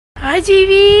Hi,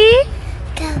 Jeevee.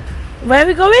 Where are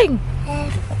we going?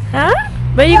 Huh?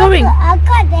 Where are you going? I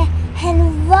got the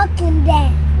hand walking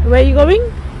there. Where are you going?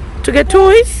 To get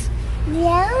toys?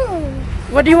 No.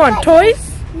 What do you want?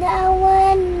 Toys? No, I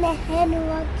want the hand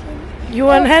walking. You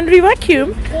want handy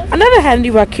vacuum? Another handy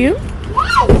vacuum?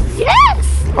 Yes.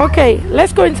 Yes! Okay,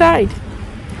 let's go inside.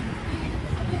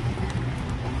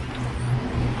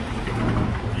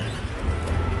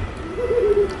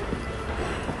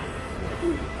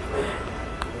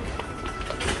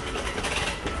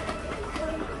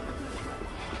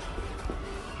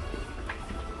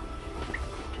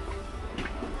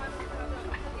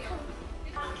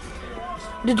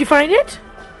 Did you find it?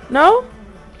 No?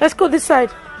 Let's go this side.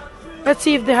 Let's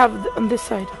see if they have on this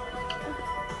side.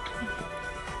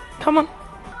 Come on.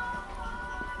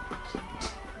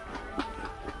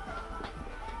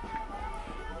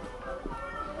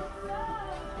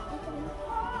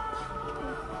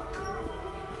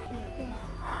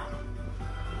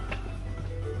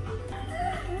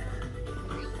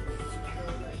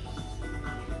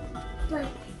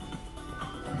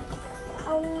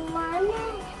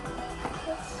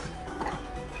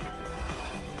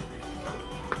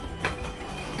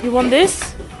 You want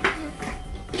this?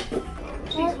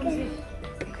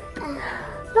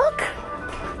 Look.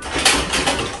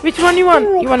 Which one you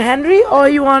want? You want Henry or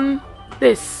you want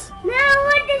this? No, I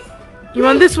want this. You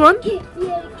want this one? This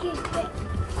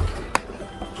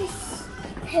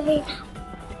heavy.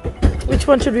 Which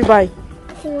one should we buy?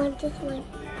 I want this one.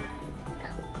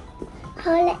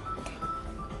 Hold it.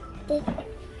 This.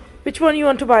 Which one you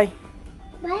want to buy?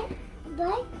 Buy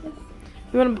this.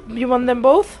 You want them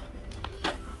both?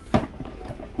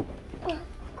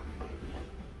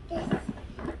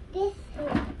 This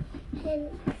and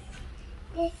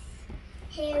this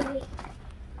heavy.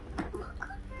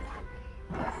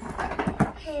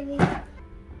 Heavy.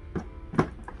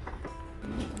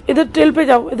 इधर tell पे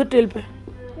जाओ इधर tell पे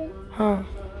हाँ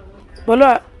बोलो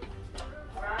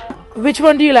which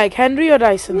one do you like Henry or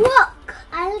Dyson Look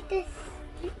I like this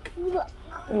look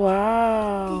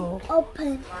wow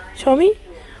open show me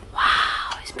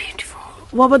wow it's beautiful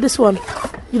what about this one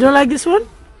you don't like this one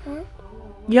huh?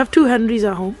 You have two Henrys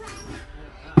at home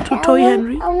two toy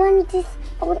Henry I want this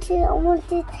I want this I want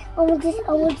this I want this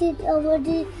I want this I want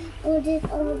this I want this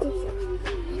I want this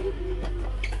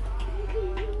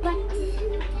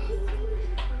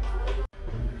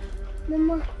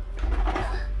Mama.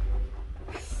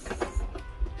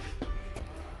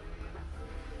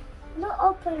 Not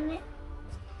open it.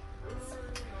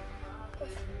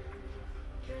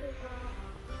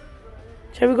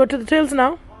 Shall we go to the tails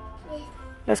now? Yes.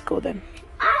 Let's go then.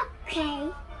 Okay.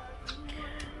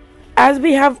 As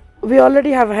we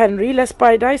already have Henry, let's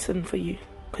buy Dyson for you.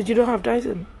 Because you don't have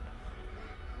Dyson.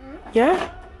 Yeah?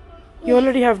 You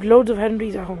already have loads of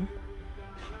Henrys at home.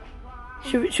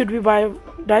 Should we buy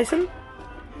Dyson?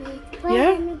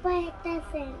 Yeah? Buy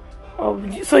Dyson. Oh,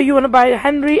 so you want to buy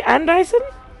Henry and Dyson?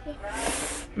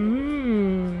 Yes.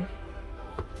 Mmm.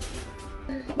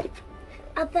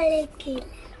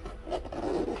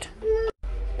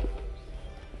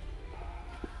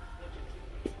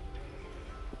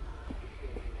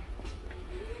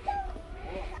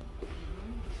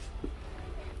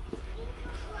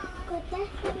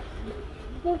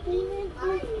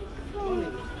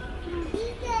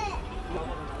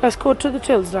 Let's go to the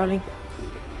tills, darling.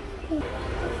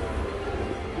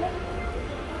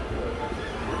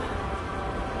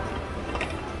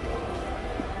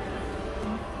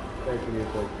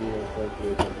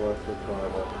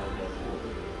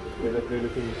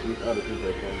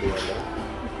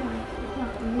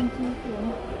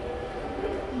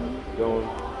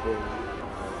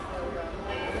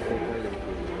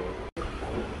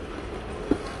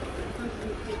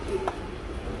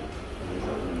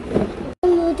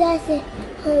 Dyson.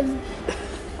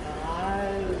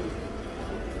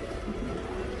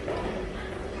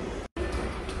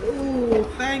 Oh,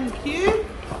 thank you.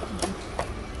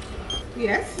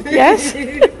 Yes. Yes?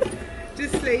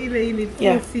 Just so you know, you need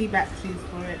 4C batteries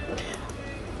for it.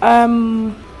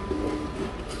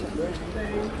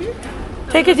 Thank you.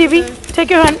 Take it, Evie. Take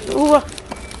your hand. Ooh.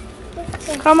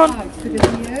 Come on.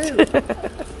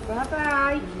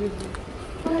 Bye-bye.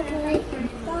 Bye-bye.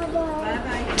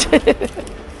 Bye-bye.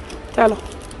 Chalo.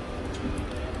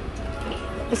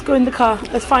 Let's go in the car.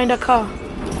 Let's find a car.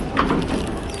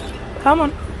 Come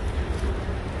on.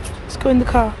 Let's go in the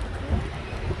car.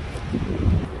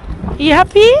 You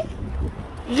happy?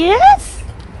 Yes?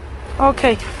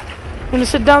 Okay. You want to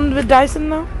sit down with Dyson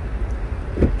now?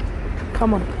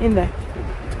 Come on, in there.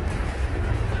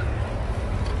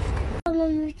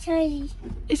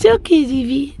 It's okay,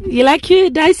 Zivi. You like your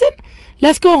Dyson?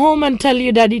 Let's go home and tell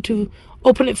your daddy to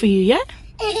open it for you, yeah?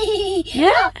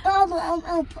 Yeah?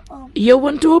 You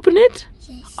want to open it?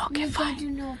 Yes. Okay, No, fine. Daddy,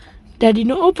 no. Daddy,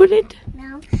 no open it?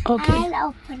 No. Okay. I'll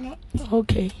open it.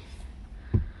 Okay.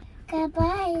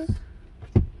 Goodbye.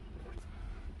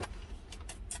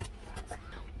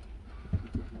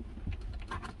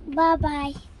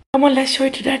 Bye-bye. Come on, let's show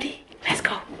it to daddy. Let's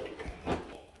go.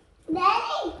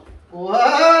 Daddy.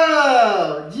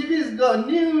 Wow! Jimmy's got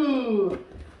new.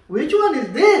 Which one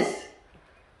is this?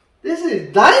 This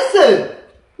is Dyson.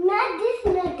 Not this,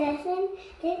 not Dyson.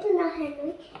 This is not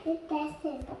Henry. It's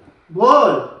Dyson.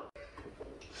 Ball.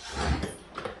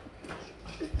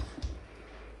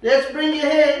 Let's bring your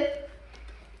head.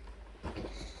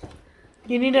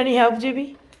 You need any help,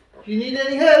 JB? You need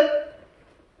any help?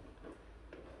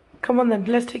 Come on then,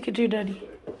 let's take it to your daddy.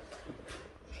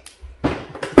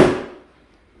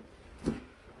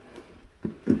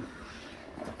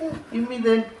 Give me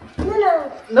then.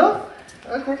 No. No?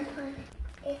 Okay.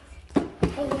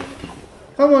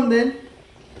 Come on then.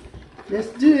 Let's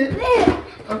do it.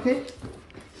 Okay.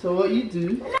 So what you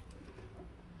do?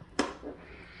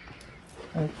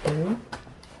 Okay.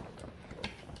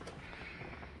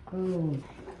 Oh.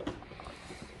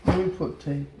 Let me put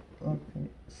tape. Okay.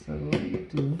 So what you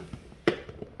do?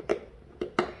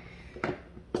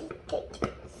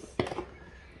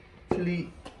 Actually.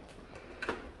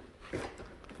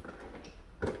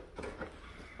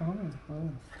 Oh.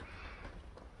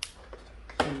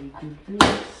 So you do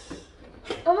this.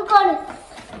 Oh my God.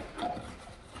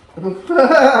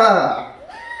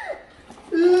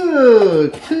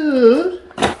 Ooh, cool.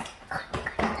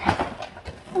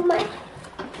 Oh my.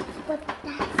 What's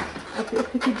that?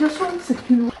 Okay, just 1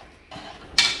 second.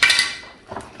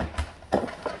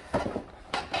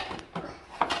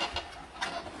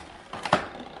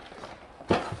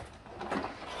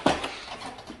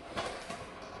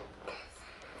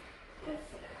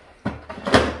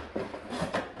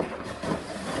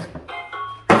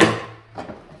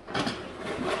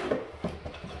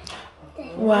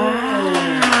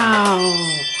 Wow.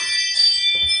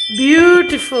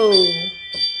 Beautiful.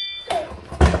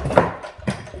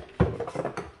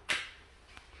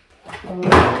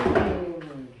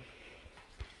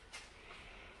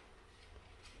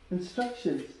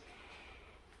 Instructions.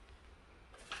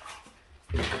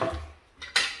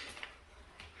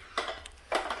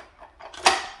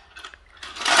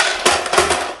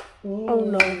 Oh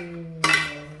no.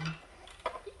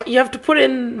 You have to put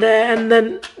in there and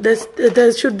then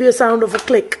there should be a sound of a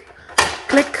click.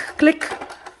 Click, click.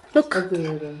 Look.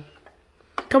 Okay.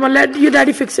 Come on, let your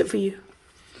daddy fix it for you.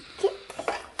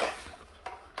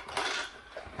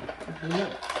 No.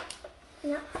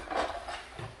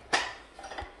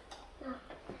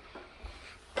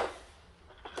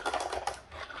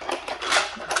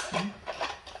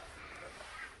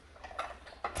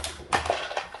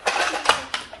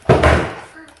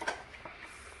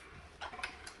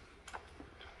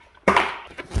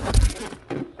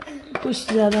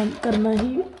 कुछ ज़्यादा करना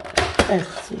ही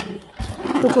ऐसे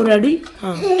रुको ready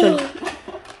हाँ चलो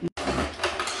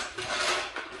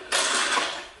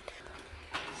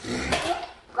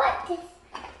What is?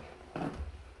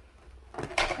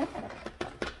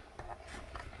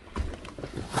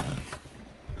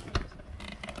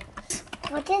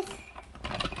 What is?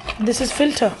 this is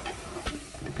filter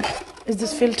is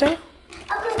this filter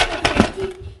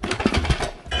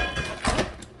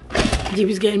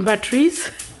JB's getting batteries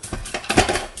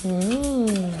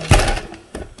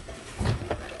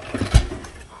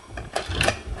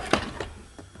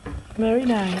very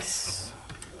nice.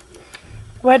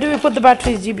 Where do we put the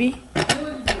batteries, GB?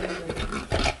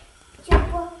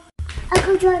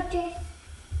 Uncle George.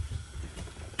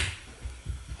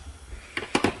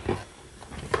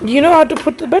 Do you know how to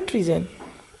put the batteries in?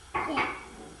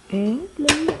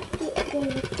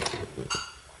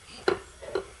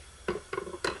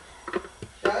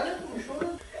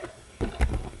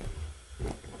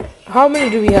 How many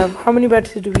do we have? How many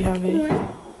batteries do we have here?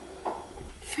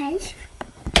 5.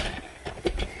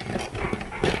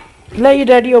 Let your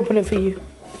daddy open it for you.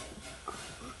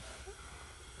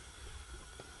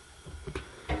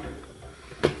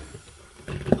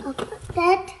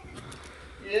 That.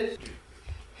 Yes.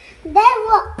 That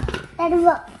work. That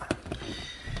work.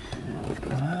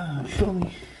 Ah, show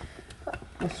me.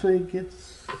 That's where it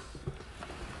gets.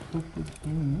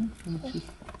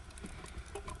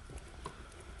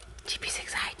 GB's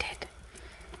excited.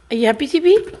 Are you happy,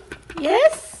 GB?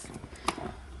 Yes?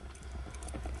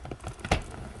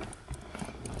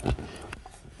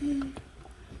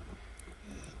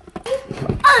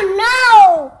 Oh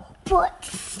no! Put.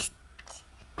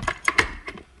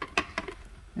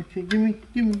 Okay, give me.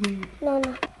 No.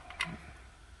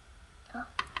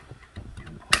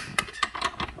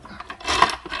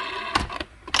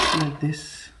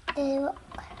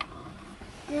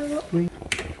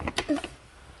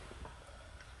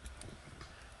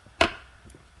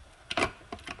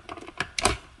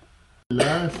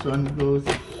 Last one goes.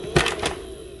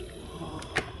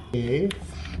 Okay.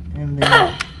 And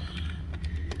then.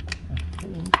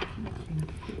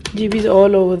 GB's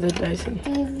all over the Dyson.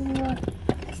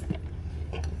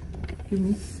 Give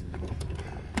me.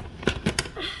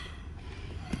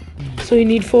 So you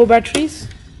need 4 batteries.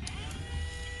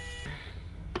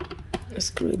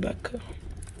 Screw it back.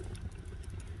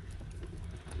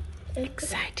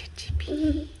 Excited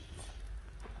GB.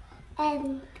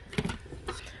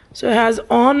 So it has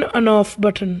on and off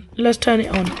button. Let's turn it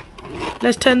on.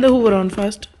 Let's turn the Hoover on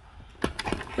first.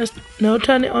 Now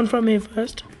turn it on from here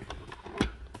first.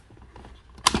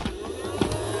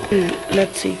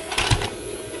 Let's see.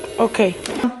 Okay.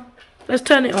 Let's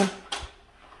turn it on.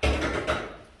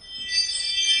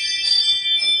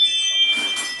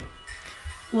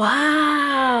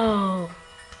 Wow.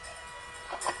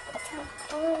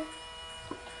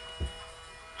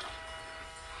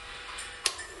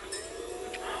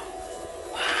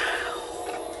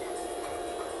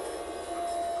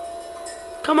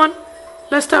 Come on,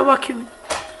 let's start vacuuming.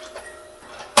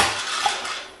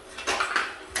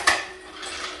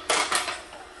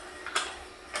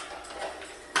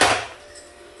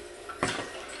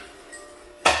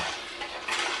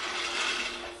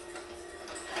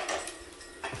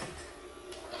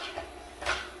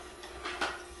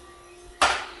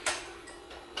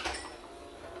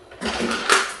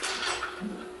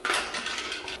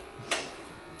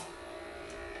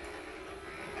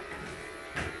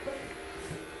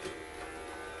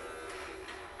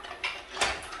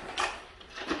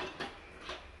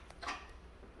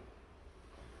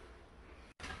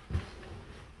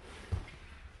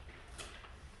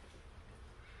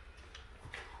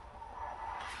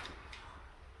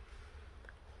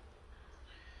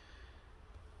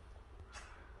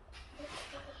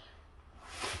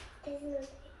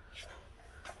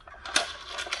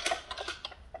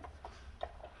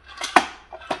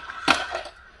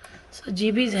 So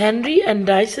GB's Henry and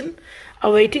Dyson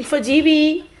are waiting for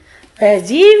GB.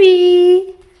 Where's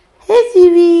GB? Hey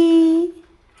GB.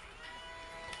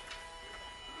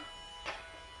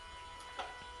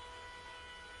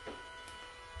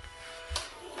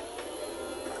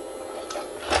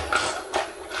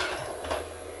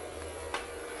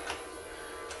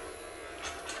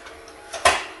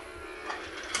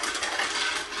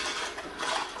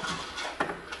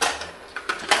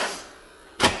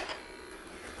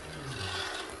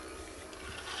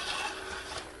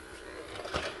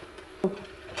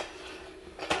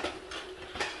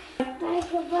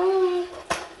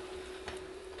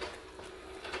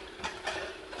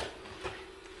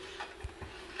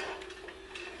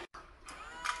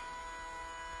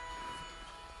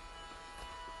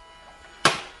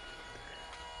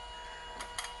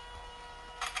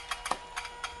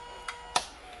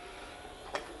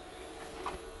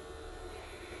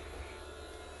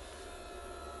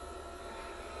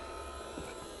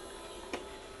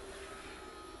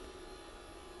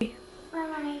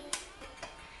 Bye.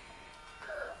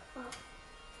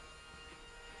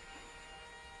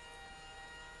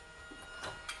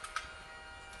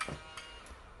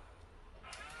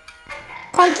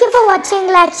 Thank you for watching.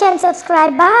 Like, share and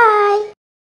subscribe. Bye.